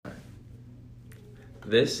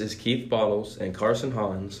This is Keith Bottles and Carson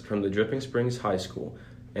Hollins from the Dripping Springs High School,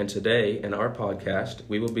 and today in our podcast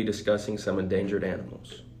we will be discussing some endangered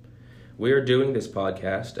animals. We are doing this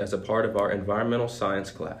podcast as a part of our environmental science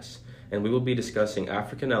class, and we will be discussing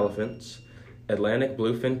African elephants, Atlantic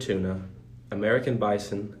bluefin tuna, American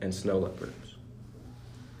bison, and snow leopards.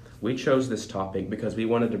 We chose this topic because we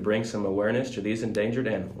wanted to bring some awareness to these endangered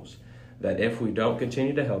animals that if we don't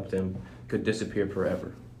continue to help them, could disappear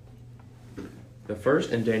forever. The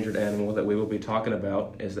first endangered animal that we will be talking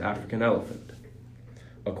about is the African elephant.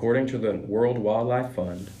 According to the World Wildlife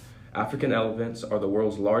Fund, African elephants are the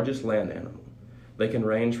world's largest land animal. They can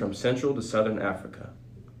range from Central to Southern Africa.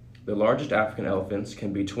 The largest African elephants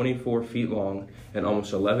can be 24 feet long and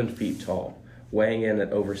almost 11 feet tall, weighing in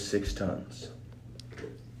at over 6 tons.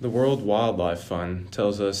 The World Wildlife Fund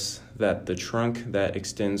tells us that the trunk that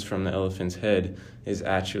extends from the elephant's head is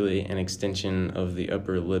actually an extension of the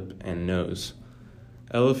upper lip and nose.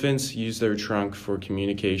 Elephants use their trunk for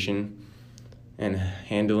communication and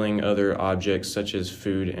handling other objects such as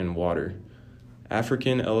food and water.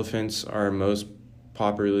 African elephants are most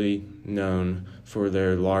popularly known for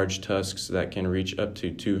their large tusks that can reach up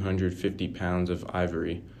to 250 pounds of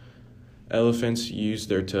ivory. Elephants use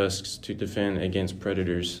their tusks to defend against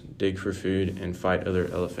predators, dig for food, and fight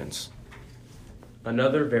other elephants.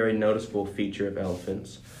 Another very noticeable feature of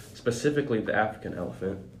elephants, specifically the African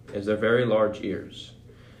elephant, is their very large ears.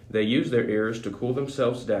 They use their ears to cool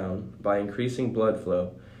themselves down by increasing blood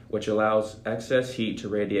flow, which allows excess heat to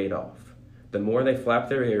radiate off. The more they flap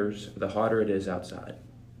their ears, the hotter it is outside.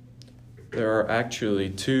 There are actually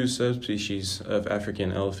 2 subspecies of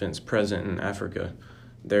African elephants present in Africa.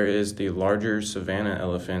 There is the larger savanna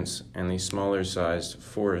elephants and the smaller-sized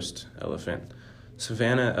forest elephant.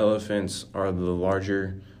 Savanna elephants are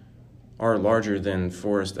larger than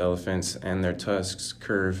forest elephants, and their tusks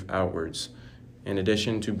curve outwards. In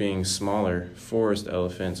addition to being smaller, forest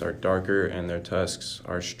elephants are darker and their tusks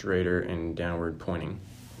are straighter and downward pointing.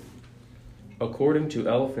 According to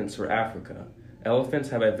Elephants for Africa, elephants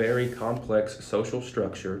have a very complex social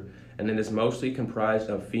structure, and it is mostly comprised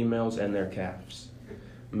of females and their calves.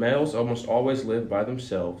 Males almost always live by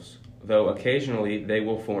themselves, though occasionally they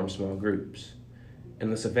will form small groups. In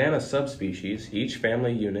the savanna subspecies, each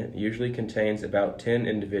family unit usually contains about 10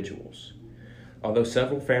 individuals, although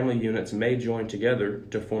several family units may join together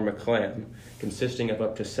to form a clan consisting of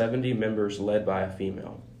up to 70 members led by a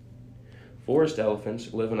female. Forest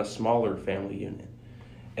elephants live in a smaller family unit,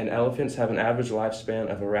 and elephants have an average lifespan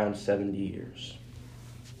of around 70 years.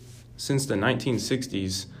 Since the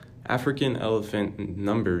 1960s, African elephant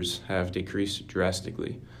numbers have decreased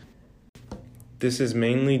drastically. This is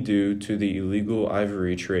mainly due to the illegal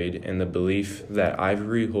ivory trade and the belief that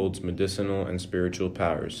ivory holds medicinal and spiritual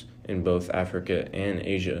powers in both Africa and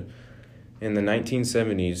Asia. In the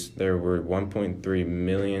 1970s, there were 1.3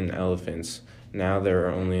 million elephants. Now there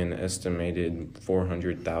are only an estimated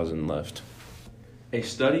 400,000 left. A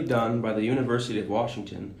study done by the University of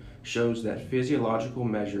Washington shows that physiological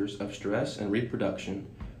measures of stress and reproduction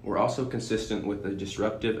were also consistent with the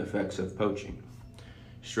disruptive effects of poaching.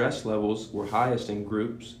 Stress levels were highest in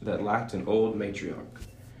groups that lacked an old matriarch,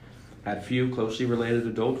 had few closely related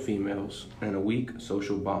adult females, and a weak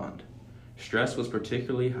social bond. Stress was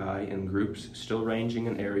particularly high in groups still ranging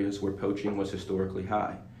in areas where poaching was historically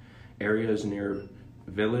high, areas near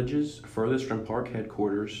villages furthest from park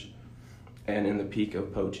headquarters and in the peak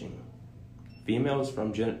of poaching. Females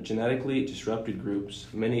from genetically disrupted groups,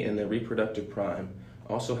 many in their reproductive prime,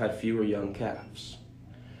 also had fewer young calves.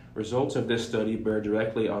 Results of this study bear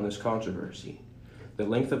directly on this controversy. The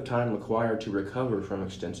length of time required to recover from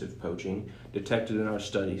extensive poaching detected in our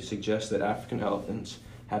study suggests that African elephants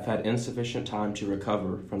have had insufficient time to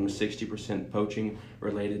recover from the 60%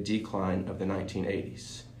 poaching-related decline of the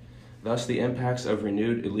 1980s. Thus, the impacts of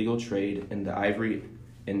renewed illegal trade in the ivory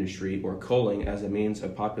industry, or culling as a means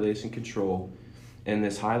of population control, in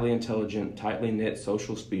this highly intelligent, tightly knit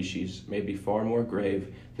social species may be far more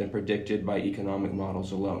grave than predicted by economic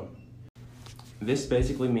models alone. This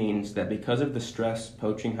basically means that because of the stress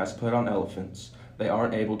poaching has put on elephants, they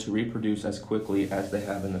aren't able to reproduce as quickly as they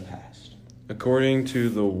have in the past. According to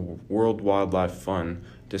the World Wildlife Fund,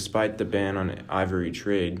 despite the ban on ivory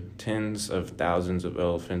trade, tens of thousands of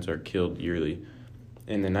elephants are killed yearly.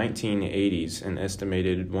 In the 1980s, an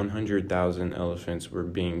estimated 100,000 elephants were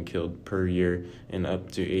being killed per year, and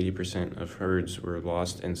up to 80% of herds were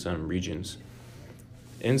lost in some regions.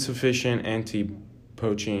 Insufficient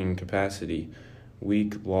anti-poaching capacity,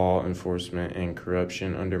 weak law enforcement, and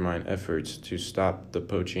corruption undermine efforts to stop the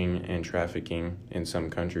poaching and trafficking in some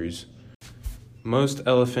countries. Most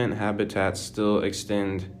elephant habitats still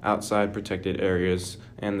extend outside protected areas,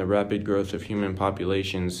 and the rapid growth of human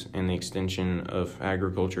populations and the extension of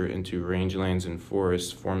agriculture into rangelands and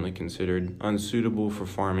forests formerly considered unsuitable for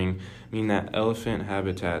farming mean that elephant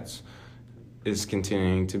habitats is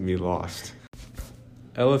continuing to be lost.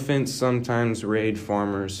 Elephants sometimes raid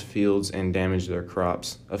farmers' fields and damage their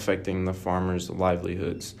crops, affecting the farmers'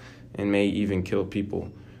 livelihoods, and may even kill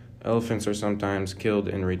people. Elephants are sometimes killed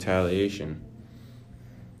in retaliation.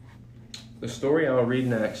 The story I'll read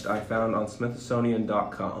next I found on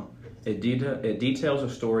Smithsonian.com. It details a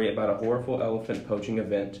story about a horrible elephant poaching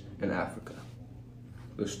event in Africa.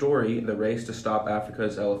 The story, The Race to Stop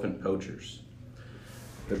Africa's Elephant Poachers.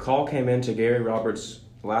 The call came in to Gary Roberts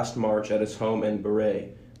last March at his home in Bure,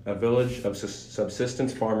 a village of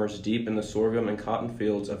subsistence farmers deep in the sorghum and cotton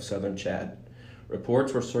fields of southern Chad.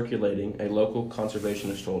 Reports were circulating, a local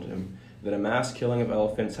conservationist told him, that a mass killing of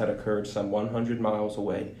elephants had occurred some 100 miles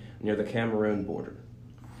away near the Cameroon border.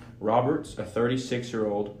 Roberts, a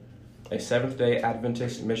 36-year-old, a Seventh-day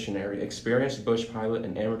Adventist missionary, experienced bush pilot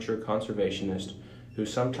and amateur conservationist who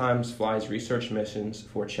sometimes flies research missions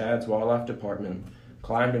for Chad's Wildlife Department,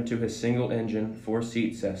 climbed into his single-engine,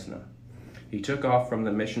 four-seat Cessna. He took off from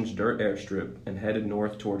the mission's dirt airstrip and headed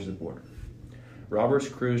north towards the border. Roberts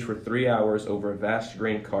cruised for 3 hours over a vast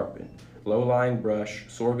green carpet, low-lying brush,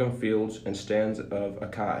 sorghum fields, and stands of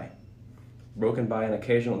acai, broken by an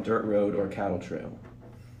occasional dirt road or cattle trail.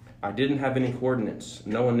 I didn't have any coordinates.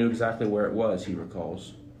 No one knew exactly where it was, he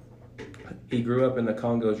recalls. He grew up in the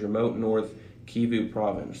Congo's remote north Kivu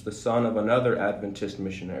province, the son of another Adventist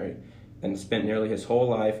missionary, and spent nearly his whole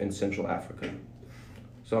life in Central Africa.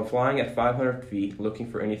 So I'm flying at 500 feet,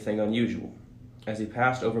 looking for anything unusual. As he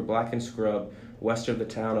passed over blackened scrub west of the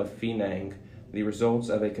town of Phenang, the results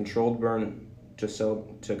of a controlled burn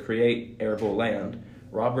to create arable land,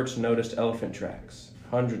 Roberts noticed elephant tracks,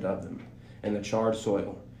 hundreds of them, in the charred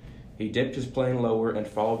soil. He dipped his plane lower and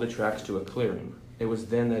followed the tracks to a clearing. It was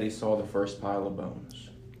then that he saw the first pile of bones.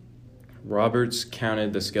 Roberts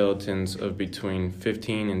counted the skeletons of between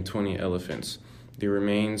 15 and 20 elephants. The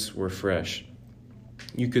remains were fresh.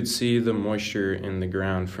 You could see the moisture in the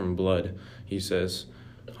ground from blood, he says.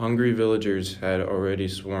 Hungry villagers had already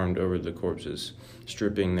swarmed over the corpses,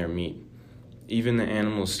 stripping their meat. Even the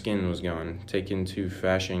animal's skin was gone, taken to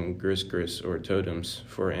fashion gris or totems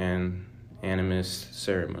for animist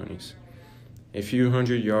ceremonies. A few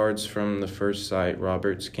hundred yards from the first site,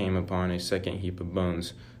 Roberts came upon a second heap of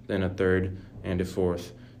bones, then a third and a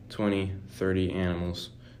fourth. 20, 30 animals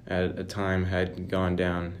at a time had gone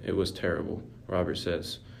down. It was terrible, Roberts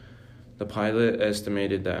says. The pilot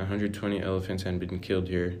estimated that 120 elephants had been killed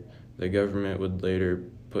here. The government would later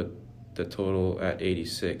put the total at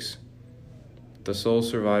 86. The sole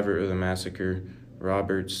survivor of the massacre,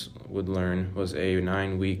 Roberts would learn, was a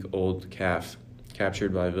 9-week-old calf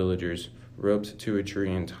captured by villagers, roped to a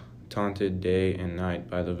tree and taunted day and night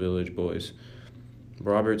by the village boys.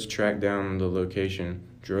 Roberts tracked down the location,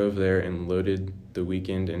 drove there, and loaded the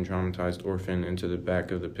weakened and traumatized orphan into the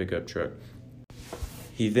back of the pickup truck.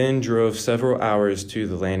 He then drove several hours to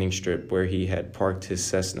the landing strip where he had parked his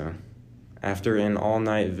Cessna. After an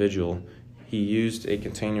all-night vigil, he used a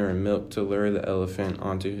container of milk to lure the elephant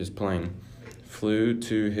onto his plane, flew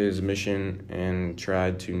to his mission, and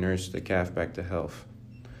tried to nurse the calf back to health.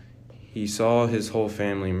 He saw his whole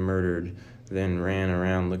family murdered, then ran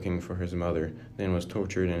around looking for his mother, then was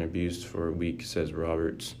tortured and abused for a week, says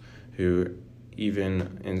Roberts, who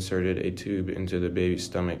even inserted a tube into the baby's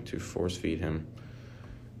stomach to force-feed him.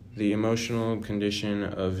 The emotional condition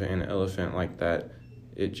of an elephant like that,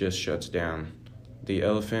 it just shuts down. The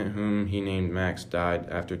elephant, whom he named Max, died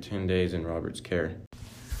after 10 days in Robert's care.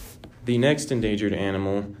 The next endangered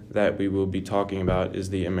animal that we will be talking about is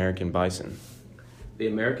the American bison. The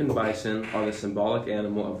American bison are the symbolic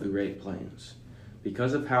animal of the Great Plains,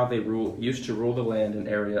 because of how they used to rule the land and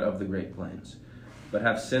area of the Great Plains, but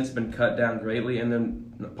have since been cut down greatly in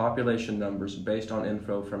their population numbers based on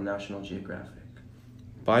info from National Geographic.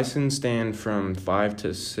 Bison stand from 5 to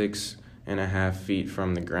 6.5 feet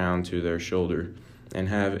from the ground to their shoulder and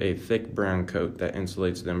have a thick brown coat that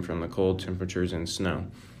insulates them from the cold temperatures and snow.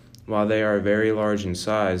 While they are very large in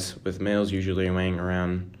size, with males usually weighing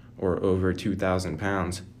around or over 2,000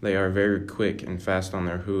 pounds, they are very quick and fast on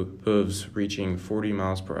their hooves, reaching 40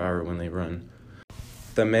 miles per hour when they run.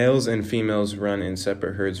 The males and females run in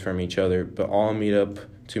separate herds from each other, but all meet up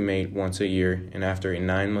to mate once a year, and after a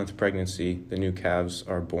 9-month pregnancy, the new calves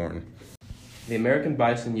are born. The American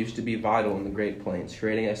bison used to be vital in the Great Plains,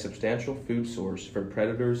 creating a substantial food source for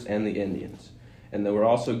predators and the Indians, and they were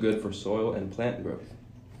also good for soil and plant growth.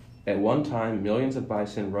 At one time, millions of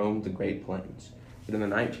bison roamed the Great Plains, but in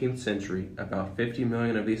the 19th century, about 50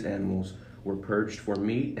 million of these animals were purged for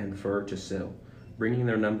meat and fur to sell, bringing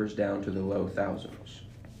their numbers down to the low thousands.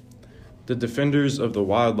 The defenders of the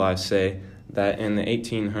wildlife say that in the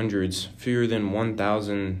 1800s, fewer than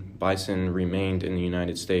 1,000 bison remained in the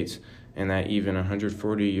United States, and that even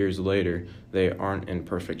 140 years later, they aren't in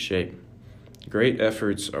perfect shape. Great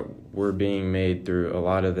efforts were being made through a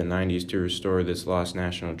lot of the 90s to restore this lost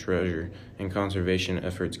national treasure, and conservation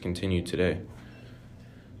efforts continue today.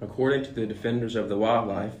 According to the defenders of the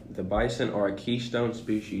wildlife, the bison are a keystone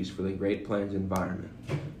species for the Great Plains environment,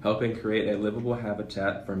 helping create a livable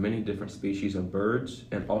habitat for many different species of birds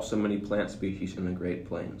and also many plant species in the Great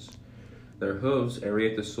Plains. Their hooves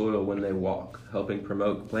aerate the soil when they walk, helping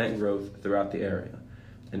promote plant growth throughout the area,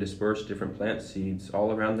 and disperse different plant seeds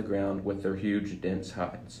all around the ground with their huge, dense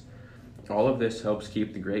hides. All of this helps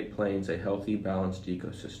keep the Great Plains a healthy, balanced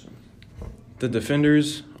ecosystem. The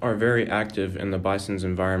defenders are very active in the bison's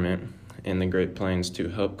environment in the Great Plains to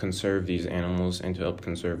help conserve these animals and to help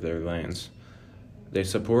conserve their lands. They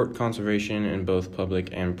support conservation in both public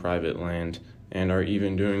and private land and are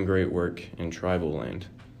even doing great work in tribal land.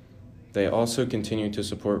 They also continue to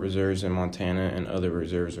support reserves in Montana and other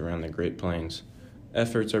reserves around the Great Plains.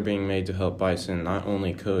 Efforts are being made to help bison not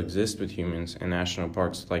only coexist with humans in national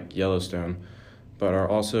parks like Yellowstone, but are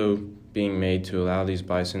also being made to allow these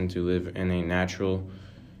bison to live in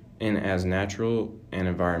as natural an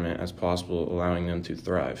environment as possible, allowing them to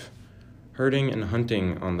thrive. Herding and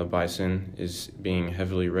hunting on the bison is being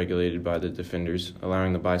heavily regulated by the defenders,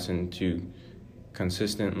 allowing the bison to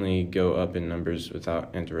consistently go up in numbers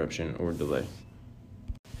without interruption or delay.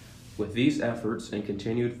 With these efforts and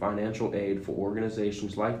continued financial aid for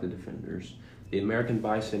organizations like the Defenders, the American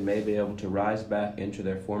bison may be able to rise back into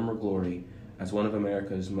their former glory as one of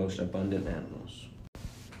America's most abundant animals.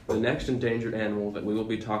 The next endangered animal that we will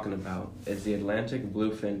be talking about is the Atlantic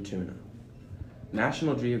bluefin tuna.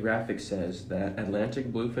 National Geographic says that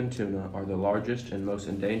Atlantic bluefin tuna are the largest and most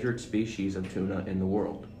endangered species of tuna in the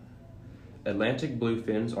world. Atlantic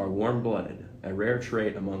bluefins are warm-blooded, a rare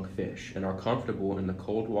trait among fish, and are comfortable in the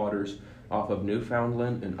cold waters off of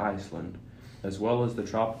Newfoundland and Iceland, as well as the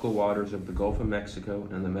tropical waters of the Gulf of Mexico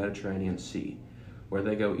and the Mediterranean Sea, where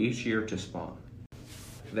they go each year to spawn.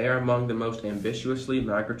 They are among the most ambitiously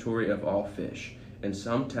migratory of all fish, and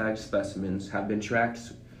some tagged specimens have been tracked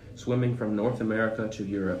swimming from North America to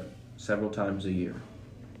Europe several times a year.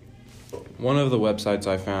 One of the websites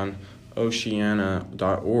I found,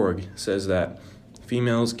 Oceana.org, says that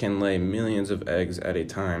females can lay millions of eggs at a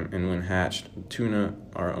time, and when hatched, tuna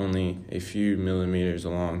are only a few millimeters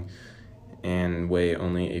long and weigh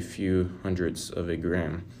only a few hundredths of a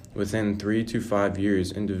gram. Within 3 to 5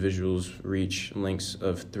 years, individuals reach lengths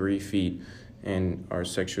of 3 feet and are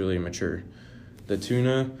sexually mature. The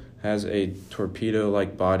tuna has a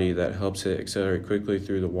torpedo-like body that helps it accelerate quickly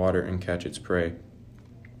through the water and catch its prey.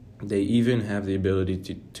 They even have the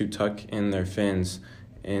ability to tuck in their fins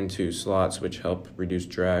into slots, which help reduce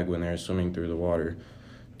drag when they're swimming through the water.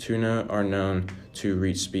 Tuna are known to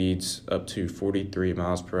reach speeds up to 43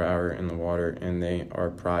 miles per hour in the water, and they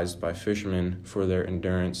are prized by fishermen for their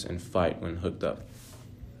endurance and fight when hooked up.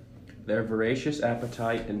 Their voracious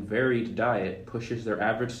appetite and varied diet pushes their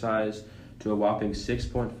average size to a whopping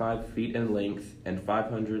 6.5 feet in length and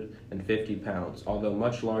 550 pounds, although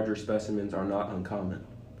much larger specimens are not uncommon.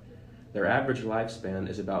 Their average lifespan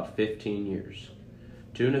is about 15 years.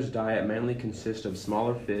 Tuna's diet mainly consists of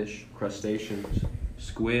smaller fish, crustaceans,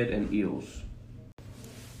 squid, and eels.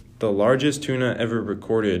 The largest tuna ever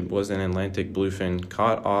recorded was an Atlantic bluefin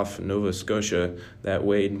caught off Nova Scotia that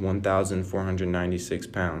weighed 1,496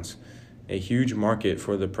 pounds. A huge market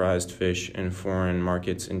for the prized fish in foreign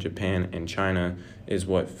markets in Japan and China is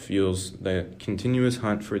what fuels the continuous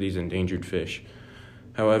hunt for these endangered fish.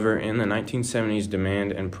 However, in the 1970s,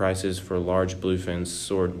 demand and prices for large bluefins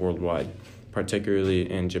soared worldwide, particularly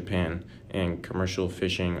in Japan, and commercial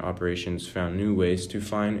fishing operations found new ways to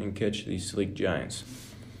find and catch these sleek giants.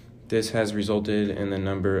 This has resulted in the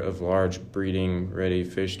number of large breeding-ready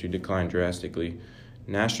fish to decline drastically.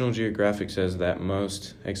 National Geographic says that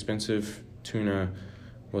most expensive tuna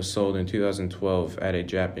was sold in 2012 at a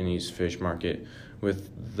Japanese fish market, with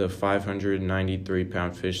the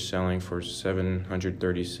 593-pound fish selling for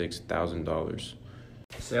 $736,000.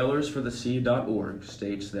 SailorsForTheSea.org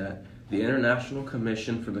states that the International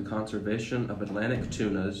Commission for the Conservation of Atlantic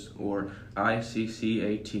Tunas, or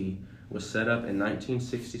ICCAT, was set up in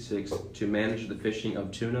 1966 to manage the fishing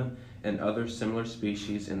of tuna and other similar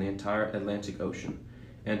species in the entire Atlantic Ocean,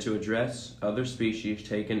 and to address other species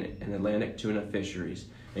taken in Atlantic tuna fisheries,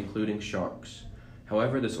 including sharks.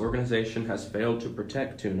 However, this organization has failed to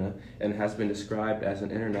protect tuna and has been described as an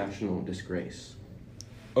international disgrace.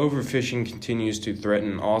 Overfishing continues to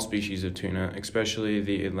threaten all species of tuna, especially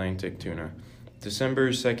the Atlantic tuna.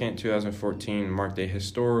 December 2nd, 2014 marked a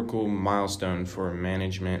historical milestone for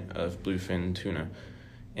management of bluefin tuna.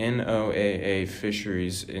 NOAA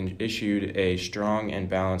Fisheries issued a strong and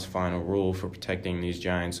balanced final rule for protecting these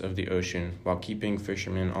giants of the ocean while keeping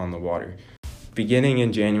fishermen on the water. Beginning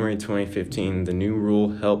in January 2015, the new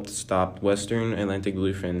rule helped stop western Atlantic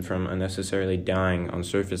bluefin from unnecessarily dying on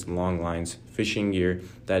surface longlines fishing gear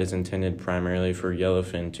that is intended primarily for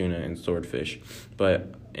yellowfin tuna and swordfish,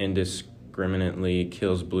 but indiscriminately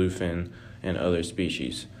kills bluefin and other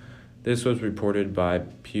species. This was reported by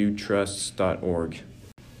pewtrusts.org.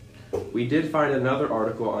 We did find another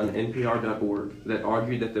article on NPR.org that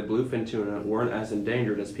argued that the bluefin tuna weren't as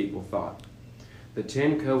endangered as people thought. The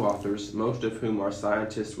 10 co-authors, most of whom are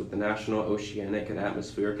scientists with the National Oceanic and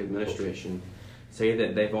Atmospheric Administration, say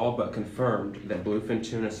that they've all but confirmed that bluefin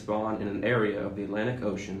tuna spawn in an area of the Atlantic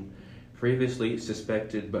Ocean previously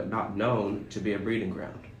suspected but not known to be a breeding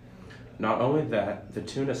ground. Not only that, the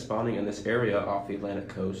tuna spawning in this area off the Atlantic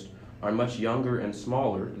coast are much younger and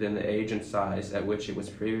smaller than the age and size at which it was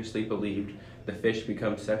previously believed the fish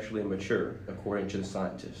become sexually mature, according to the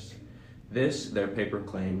scientists. This, their paper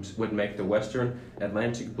claims, would make the western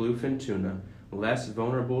Atlantic bluefin tuna less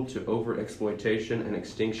vulnerable to overexploitation and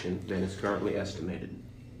extinction than is currently estimated.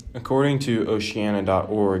 According to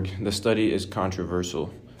Oceana.org, the study is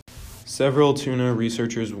controversial. Several tuna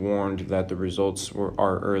researchers warned that the results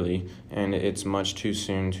are early, and it's much too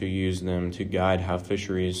soon to use them to guide how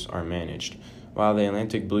fisheries are managed. While the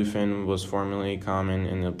Atlantic bluefin was formerly common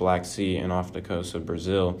in the Black Sea and off the coast of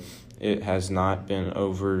Brazil, it has not been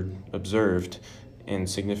observed in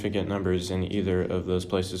significant numbers in either of those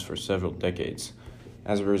places for several decades.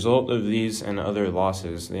 As a result of these and other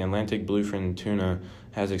losses, the Atlantic bluefin tuna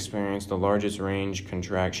has experienced the largest range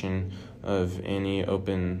contraction of any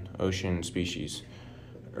open ocean species.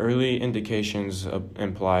 Early indications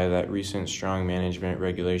imply that recent strong management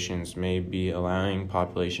regulations may be allowing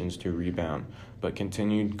populations to rebound, but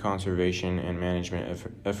continued conservation and management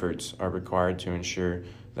efforts are required to ensure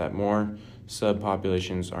that more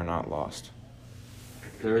subpopulations are not lost.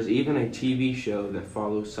 There is even a TV show that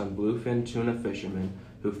follows some bluefin tuna fishermen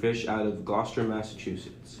who fish out of Gloucester,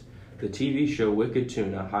 Massachusetts. The TV show Wicked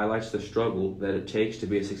Tuna highlights the struggle that it takes to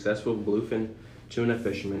be a successful bluefin tuna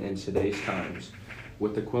fisherman in today's times.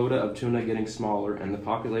 With the quota of tuna getting smaller and the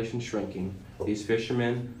population shrinking, these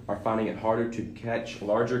fishermen are finding it harder to catch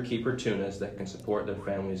larger keeper tunas that can support their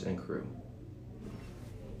families and crew.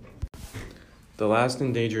 The last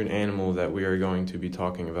endangered animal that we are going to be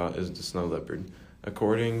talking about is the snow leopard.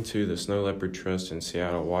 According to the Snow Leopard Trust in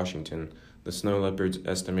Seattle, Washington, the snow leopard's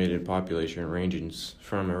estimated population ranges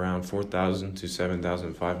from around 4,000 to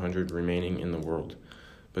 7,500 remaining in the world.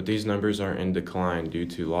 But these numbers are in decline due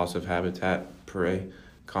to loss of habitat, prey,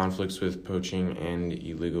 conflicts with poaching, and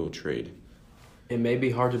illegal trade. It may be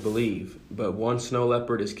hard to believe, but one snow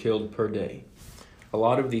leopard is killed per day. A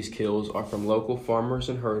lot of these kills are from local farmers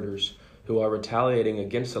and herders who are retaliating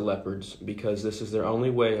against the leopards because this is their only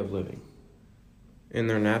way of living. In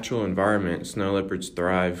their natural environment, snow leopards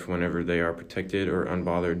thrive whenever they are protected or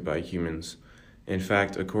unbothered by humans. In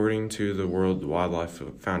fact, according to the World Wildlife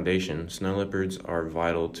Foundation, snow leopards are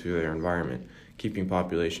vital to their environment, keeping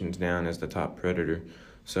populations down as the top predator.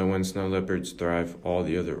 So when snow leopards thrive, all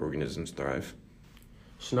the other organisms thrive.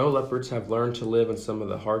 Snow leopards have learned to live in some of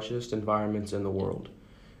the harshest environments in the world.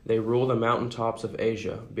 They rule the mountaintops of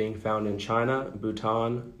Asia, being found in China,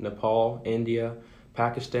 Bhutan, Nepal, India,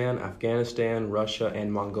 Pakistan, Afghanistan, Russia,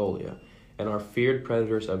 and Mongolia, and are feared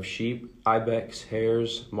predators of sheep, ibex,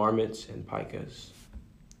 hares, marmots, and pikas.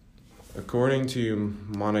 According to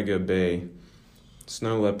Monaga Bay,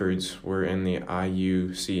 snow leopards were in the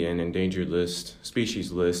IUCN Endangered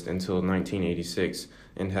Species List until 1986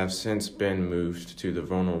 and have since been moved to the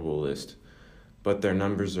vulnerable list. But their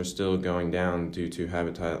numbers are still going down due to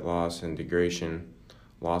habitat loss and degradation,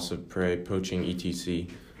 loss of prey, poaching, etc.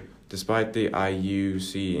 Despite the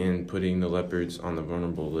IUCN putting the leopards on the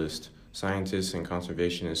vulnerable list, scientists and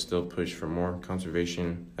conservationists still push for more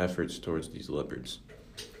conservation efforts towards these leopards.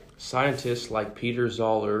 Scientists like Peter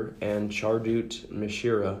Zoller and Chardut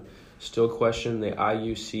Mishra still question the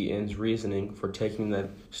IUCN's reasoning for taking the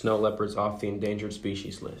snow leopards off the endangered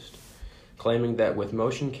species list, claiming that with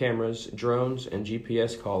motion cameras, drones, and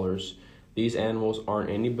GPS collars, these animals aren't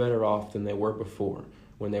any better off than they were before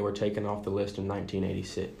when they were taken off the list in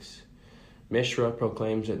 1986. Mishra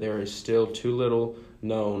proclaims that there is still too little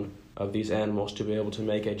known of these animals to be able to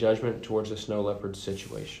make a judgment towards the snow leopard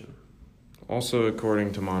situation. Also,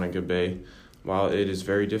 according to Monica Bay, while it is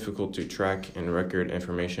very difficult to track and record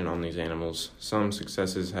information on these animals, some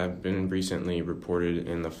successes have been recently reported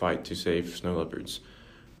in the fight to save snow leopards,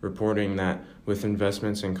 reporting that with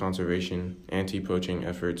investments in conservation, anti-poaching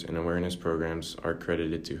efforts and awareness programs are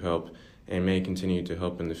credited to help and may continue to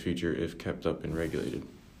help in the future if kept up and regulated.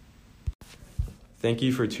 Thank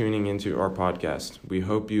you for tuning into our podcast. We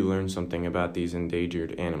hope you learned something about these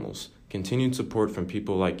endangered animals. Continued support from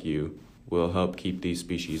people like you will help keep these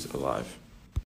species alive.